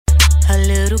A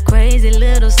little crazy,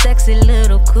 little sexy,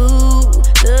 little cool.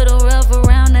 Little rough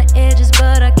around the edges,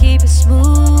 but I keep it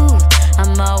smooth.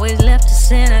 I'm always left to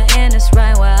center, and it's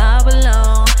right where I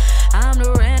belong. I'm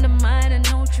the random mind, and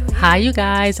don't you... Hi, you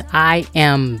guys. I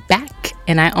am back,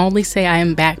 and I only say I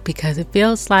am back because it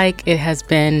feels like it has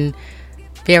been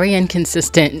very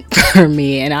inconsistent for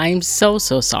me, and I'm so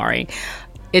sorry.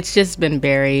 It's just been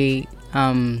very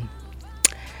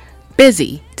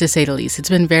busy, to say the least. It's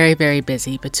been very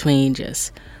busy between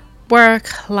just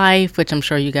work, life, which I'm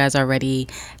sure you guys already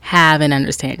have and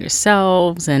understand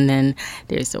yourselves, and then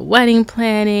there's the wedding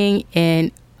planning,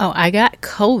 and I got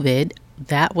COVID.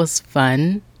 That was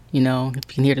fun. You know, if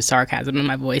you can hear the sarcasm in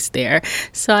my voice there.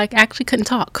 So I actually couldn't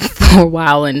talk for a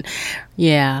while, and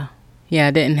I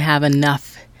didn't have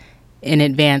enough in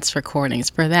advance recordings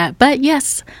for that. But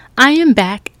yes, I am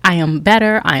back. I am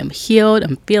better. I am healed.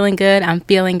 I'm feeling good. I'm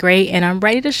feeling great. And I'm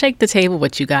ready to shake the table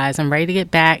with you guys. I'm ready to get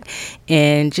back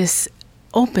and just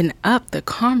open up the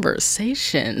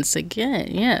conversations again.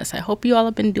 Yes, I hope you all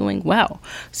have been doing well.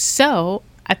 So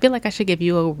I feel like I should give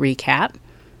you a recap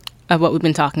of what we've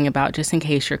been talking about, just in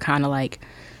case you're kind of like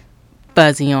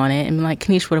fuzzy on it and like,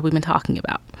 Kanish, what have we been talking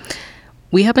about?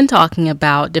 We have been talking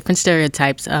about different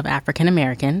stereotypes of African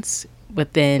Americans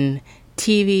within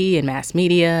TV and mass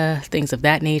media, things of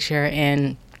that nature.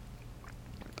 And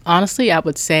honestly, I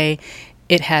would say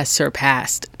it has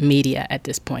surpassed media at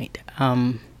this point.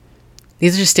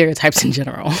 These are just stereotypes in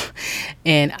general.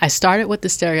 And I started with the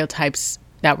stereotypes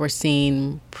that were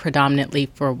seen predominantly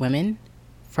for women,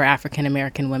 for African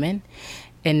American women.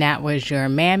 And that was your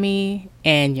Mammy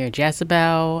and your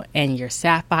Jezebel and your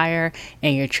Sapphire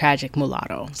and your tragic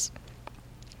mulattoes.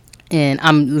 And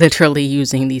I'm literally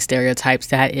using these stereotypes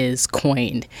that is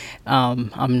coined.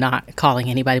 I'm not calling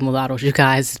anybody mulattoes. You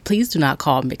guys, please do not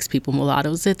call mixed people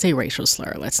mulattoes. It's a racial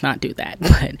slur. Let's not do that.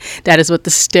 But that is what the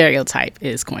stereotype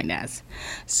is coined as.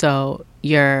 So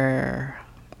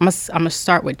I'm gonna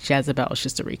start with Jezebels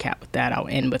just to recap with that. I'll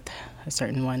end with a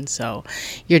certain one. So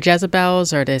your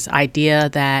Jezebels are this idea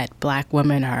that black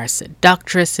women are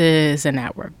seductresses and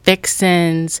that we're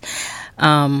vixens.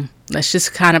 Let's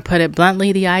just kind of put it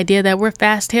bluntly, the idea that we're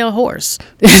fast-tailed horse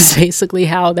is basically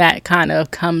how that kind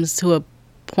of comes to a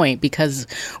point, because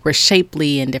we're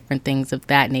shapely and different things of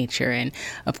that nature. And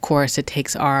of course it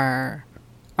takes our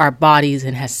bodies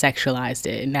and has sexualized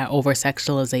it, and that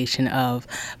over-sexualization of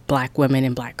black women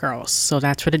and black girls. So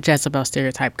that's where the Jezebel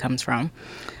stereotype comes from.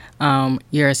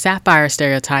 Your Sapphire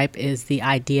stereotype is the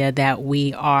idea that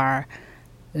we are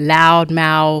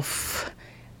loudmouth,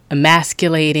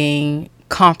 emasculating,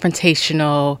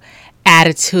 confrontational,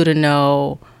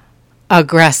 attitudinal,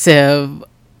 aggressive,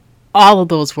 all of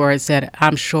those words that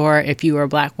I'm sure if you were a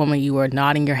black woman, you were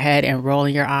nodding your head and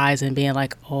rolling your eyes and being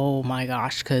like, oh my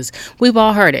gosh, because we've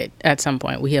all heard it at some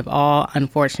point. We have all,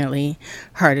 unfortunately,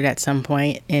 heard it at some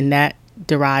point, and that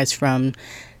derives from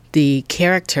the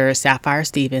character Sapphire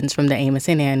Stevens from the Amos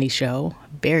and Andy show.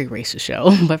 Very racist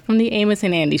show, but from the Amos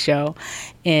and Andy show.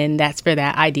 And that's where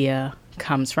that idea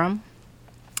comes from.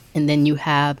 And then you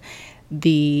have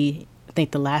I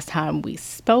think the last time we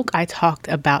spoke, I talked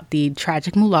about the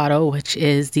tragic mulatto, which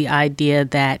is the idea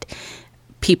that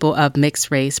people of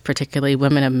mixed race, particularly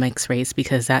women of mixed race,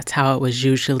 because that's how it was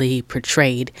usually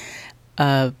portrayed,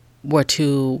 were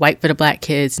two white for the black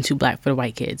kids and two black for the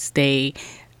white kids. They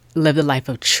lived a life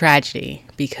of tragedy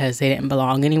because they didn't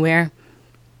belong anywhere,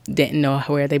 didn't know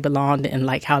where they belonged, didn't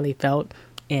like how they felt.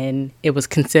 And it was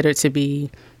considered to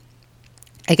be,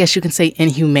 I guess you can say,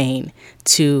 inhumane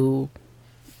to,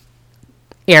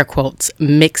 air quotes,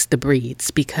 mix the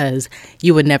breeds, because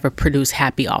you would never produce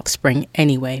happy offspring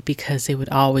anyway, because they would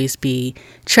always be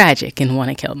tragic and want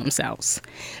to kill themselves.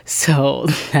 So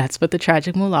that's what the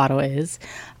tragic mulatto is.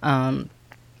 And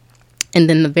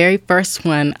then the very first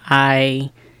one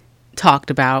I talked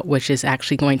about, which is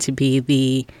actually going to be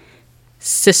the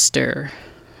sister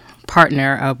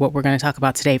partner of what we're going to talk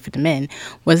about today for the men,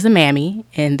 was the Mammy.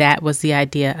 And that was the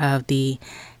idea of the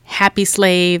happy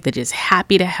slave that is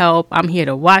happy to help. I'm here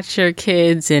to watch your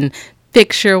kids and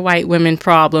fix your white women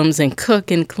problems and cook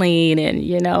and clean, and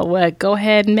you know what, go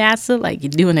ahead, massa, like, you're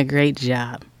doing a great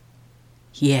job.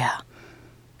 Yeah.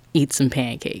 Eat some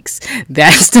pancakes.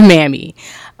 That's the Mammy,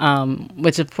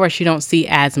 which of course you don't see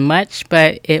as much,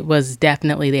 but it was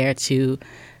definitely there to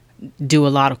do a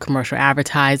lot of commercial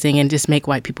advertising and just make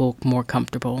white people more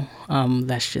comfortable.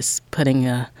 That's just putting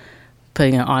an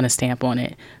honest stamp on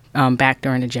it, back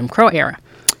during the Jim Crow era.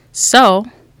 So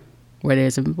where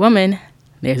there's a woman,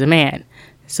 there's a man.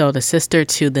 So the sister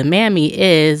to the Mammy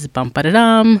is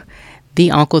bum-ba-da-dum,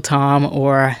 the Uncle Tom,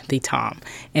 or the Tom.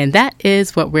 And that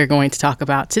is what we're going to talk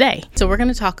about today. So we're going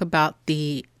to talk about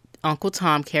the Uncle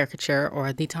Tom caricature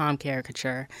or the Tom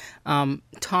caricature.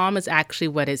 Tom is actually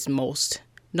what it's most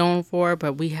known for,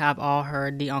 but we have all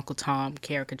heard the Uncle Tom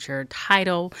caricature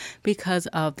title because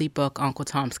of the book Uncle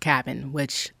Tom's Cabin,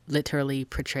 which literally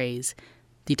portrays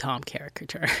the Tom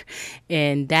caricature.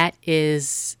 And that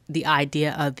is the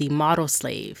idea of the model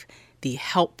slave, the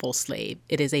helpful slave.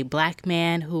 It is a black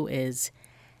man who is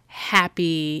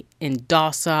happy and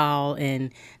docile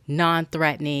and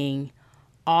non-threatening.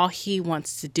 All he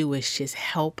wants to do is just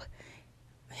help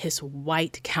his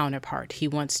white counterpart. He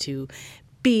wants to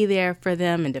be there for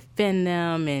them and defend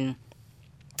them, and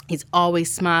he's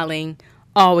always smiling,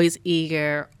 always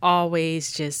eager,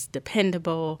 always just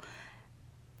dependable.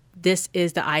 This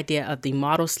is the idea of the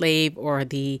model slave, or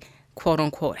the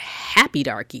quote-unquote happy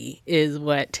darky is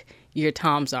what your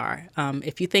Toms are.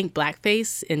 If you think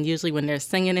blackface, and usually when they're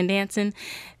singing and dancing,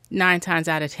 9 times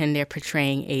out of 10 they're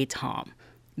portraying a Tom.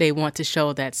 They want to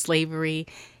show that slavery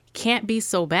can't be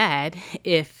so bad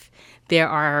if there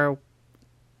are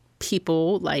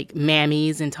people like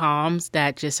Mammies and Toms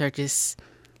that just are just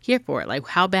here for it. Like,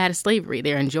 how bad is slavery?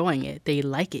 They're enjoying it. They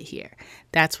like it here.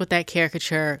 That's what that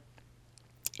caricature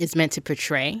is meant to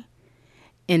portray.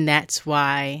 And that's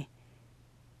why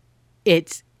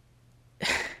it's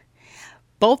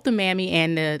both the Mammy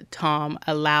and the Tom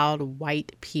allowed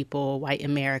white people, white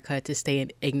America, to stay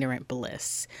in ignorant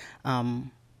bliss.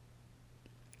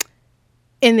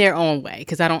 In their own way,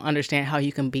 because I don't understand how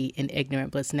you can be in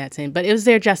ignorant bliss in that sense. But it was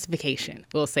their justification.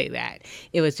 We'll say that.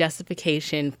 It was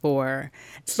justification for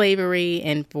slavery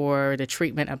and for the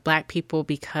treatment of black people,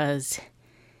 because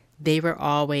they were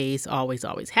always, always,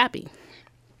 always happy.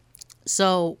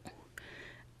 So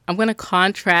I'm going to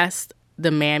contrast the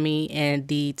Mammy and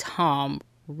the Tom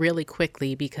really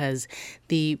quickly, because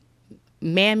the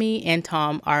Mammy and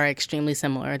Tom are extremely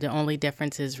similar. The only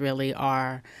differences really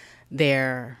are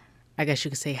their, I guess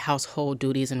you could say, household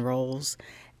duties and roles,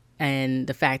 and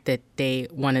the fact that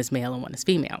one is male and one is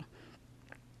female.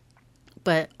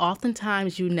 But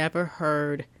oftentimes you never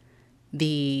heard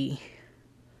the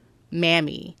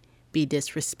Mammy be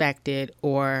disrespected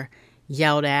or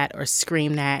yelled at or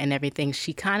screamed at and everything.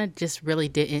 She kind of just really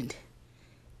didn't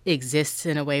exist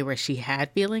in a way where she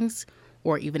had feelings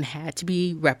or even had to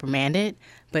be reprimanded,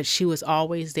 but she was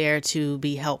always there to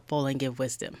be helpful and give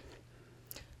wisdom.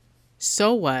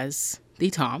 So was the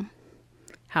Tom.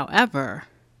 However,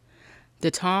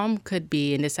 the Tom could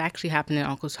be, and this actually happened in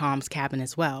Uncle Tom's Cabin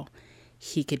as well,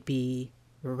 he could be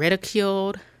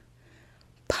ridiculed,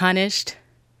 punished,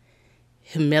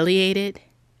 humiliated,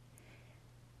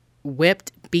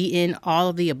 whipped, beaten, all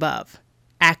of the above.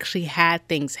 Actually had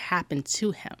things happen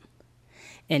to him.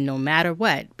 And no matter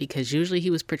what, because usually he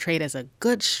was portrayed as a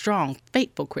good, strong,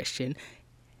 faithful Christian,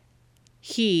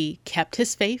 he kept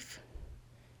his faith,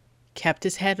 kept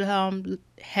his head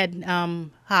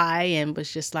high, and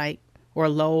was just like, or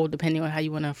low, depending on how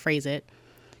you want to phrase it,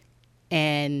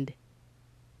 and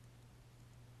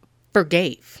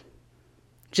forgave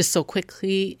just so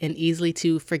quickly and easily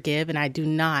to forgive. And I do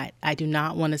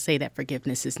not want to say that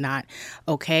forgiveness is not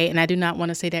okay. And I do not want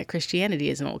to say that Christianity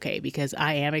isn't okay, because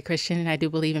I am a Christian and I do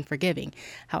believe in forgiving.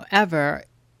 However,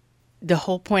 the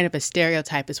whole point of a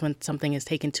stereotype is when something is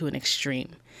taken to an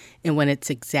extreme and when it's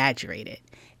exaggerated.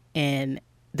 And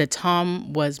the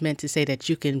Tom was meant to say that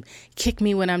you can kick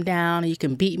me when I'm down and you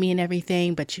can beat me and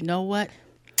everything, but you know what?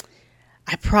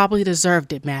 I probably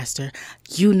deserved it, Master.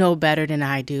 You know better than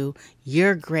I do.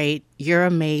 You're great. You're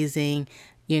amazing.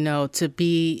 You know, to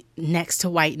be next to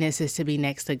whiteness is to be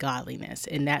next to godliness.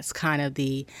 And that's kind of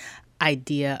the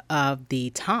idea of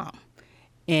the Tom.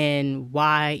 And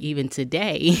why even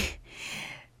today,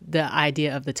 the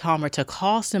idea of the Tom, or to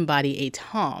call somebody a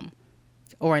Tom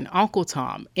or an Uncle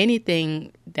Tom,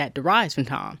 anything that derives from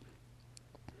Tom,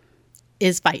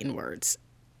 is fighting words.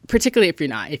 Particularly if you're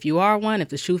not. If you are one, if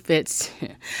the shoe fits.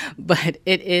 But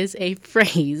it is a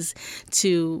phrase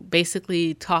to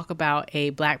basically talk about a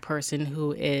black person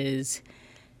who is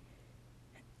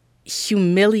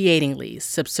humiliatingly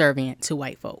subservient to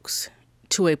white folks,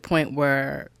 to a point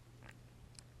where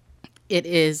it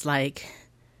is like,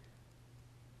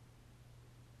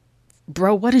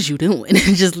 bro, what is you doing?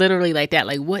 Just literally like that.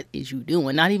 Like, what is you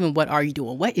doing? Not even what are you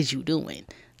doing? What is you doing?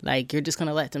 Like, you're just going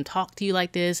to let them talk to you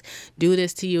like this, do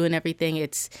this to you and everything.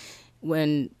 It's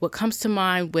when what comes to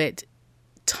mind with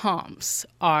Toms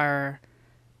are,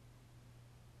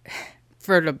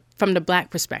 from the black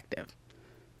perspective,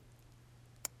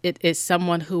 it is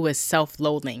someone who is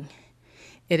self-loathing.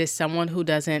 It is someone who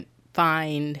doesn't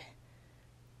find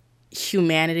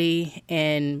humanity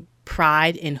and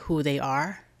pride in who they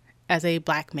are as a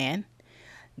black man.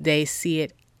 They see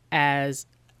it as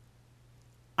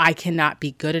I cannot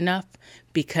be good enough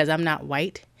because I'm not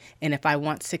white. And if I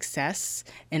want success,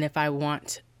 and if I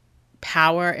want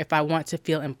power, if I want to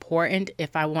feel important,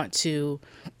 if I want to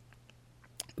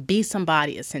be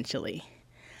somebody, essentially,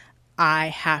 I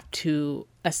have to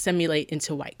assimilate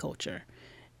into white culture.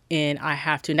 And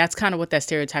that's kind of what that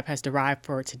stereotype has derived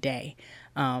for today.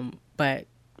 But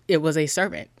it was a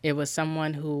servant. It was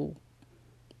someone who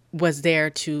was there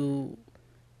to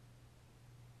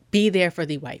be there for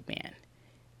the white man.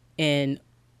 And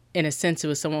in a sense, it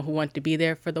was someone who wanted to be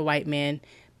there for the white man,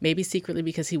 maybe secretly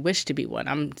because he wished to be one.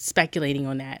 I'm speculating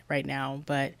on that right now.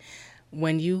 But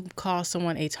when you call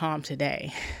someone a Tom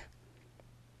today,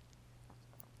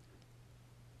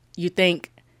 you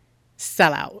think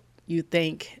sellout. You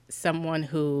think someone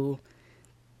who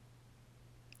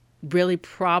really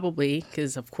probably,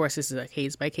 because of course this is a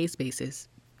case-by-case basis,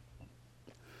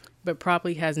 but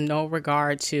probably has no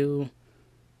regard to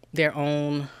their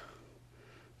own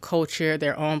culture,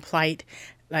 their own plight.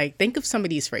 Like, think of some of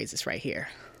these phrases right here.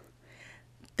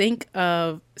 Think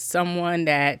of someone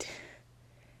that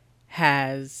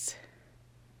has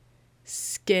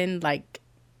skin like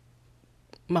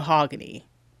mahogany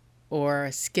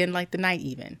or skin like the night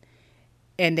even.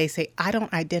 And they say, I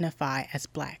don't identify as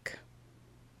black.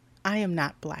 I am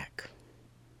not black.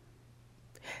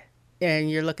 And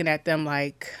you're looking at them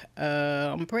like,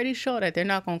 I'm pretty sure that they're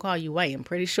not going to call you white. I'm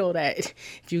pretty sure that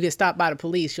if you get stopped by the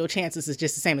police, your chances is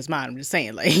just the same as mine. I'm just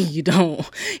saying, like,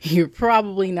 you're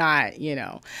probably not,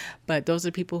 But those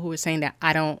are people who are saying that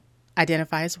I don't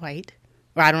identify as white,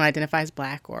 or I don't identify as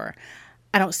black, or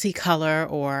I don't see color,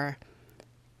 or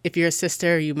if you're a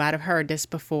sister, you might have heard this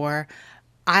before.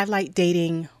 I like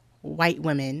dating white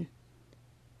women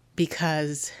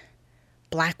because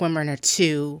black women are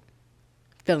too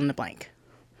fill in the blank.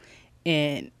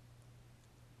 And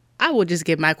I will just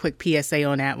give my quick PSA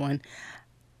on that one.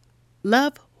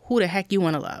 Love who the heck you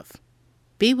want to love.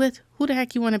 Be with who the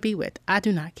heck you want to be with. I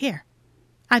do not care.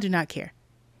 I do not care.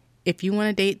 If you want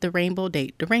to date the rainbow,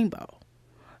 date the rainbow.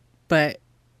 But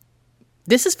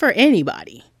this is for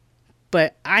anybody.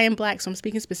 But I am black, so I'm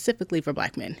speaking specifically for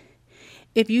black men.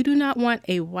 If you do not want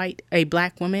a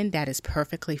black woman, that is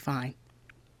perfectly fine.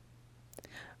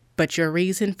 But your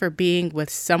reason for being with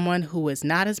someone who is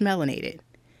not as melanated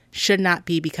should not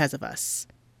be because of us.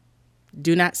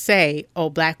 Do not say, oh,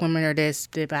 black women are this,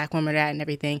 black women are that, and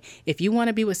everything. If you want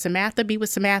to be with Samantha, be with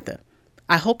Samantha.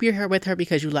 I hope you're here with her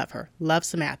because you love her. Love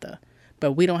Samantha.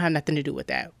 But we don't have nothing to do with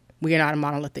that. We are not a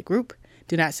monolithic group.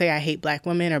 Do not say I hate black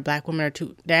women or black women are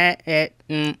too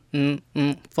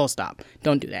full stop.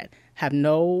 Don't do that.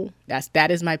 That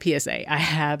is my PSA. I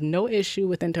have no issue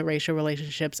with interracial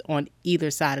relationships on either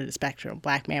side of the spectrum.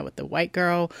 Black man with the white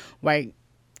girl,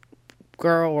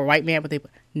 or white man with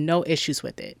no issues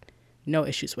with it. No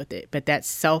issues with it. But that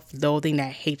self-loathing,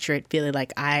 that hatred, feeling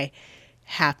like I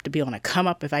have to be on a come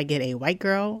up if I get a white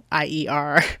girl, i.e.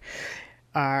 our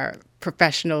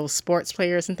professional sports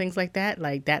players and things like that.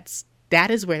 Like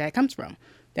that is where that comes from.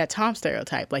 That Tom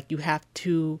stereotype. Like you have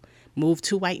to move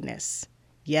to whiteness.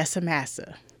 Yes, a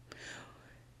massa.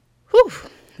 Whew.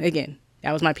 Again,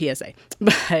 that was my PSA.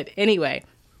 But anyway,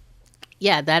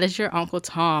 yeah, that is your Uncle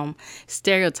Tom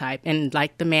stereotype. And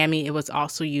like the Mammy, it was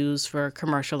also used for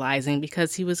commercializing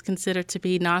because he was considered to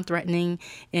be non-threatening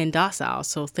and docile.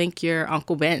 So think your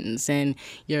Uncle Ben's and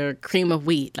your cream of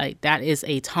wheat. Like that is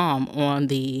a Tom on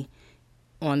the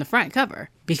front cover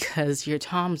because your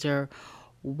Toms are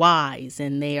wise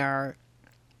and they are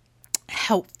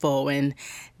helpful and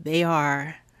they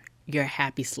are your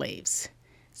happy slaves.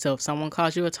 So if someone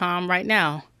calls you a Tom right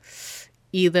now,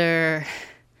 either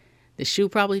the shoe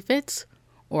probably fits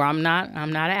or I'm not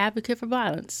an advocate for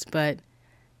violence, but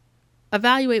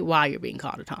evaluate why you're being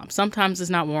called a Tom. Sometimes it's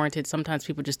not warranted. Sometimes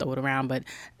people just throw it around, but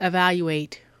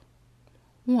evaluate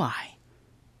why.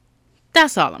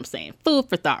 That's all I'm saying. Food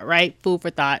for thought, right? Food for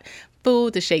thought.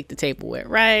 Food to shake the table with,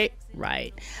 right?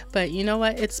 Right. But you know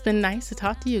what? It's been nice to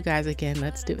talk to you guys again.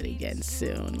 Let's do it again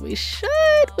soon. We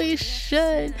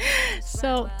should.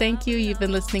 So thank you. You've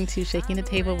been listening to Shaking the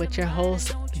Table with your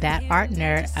host, That Art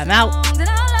Nerd. I'm out.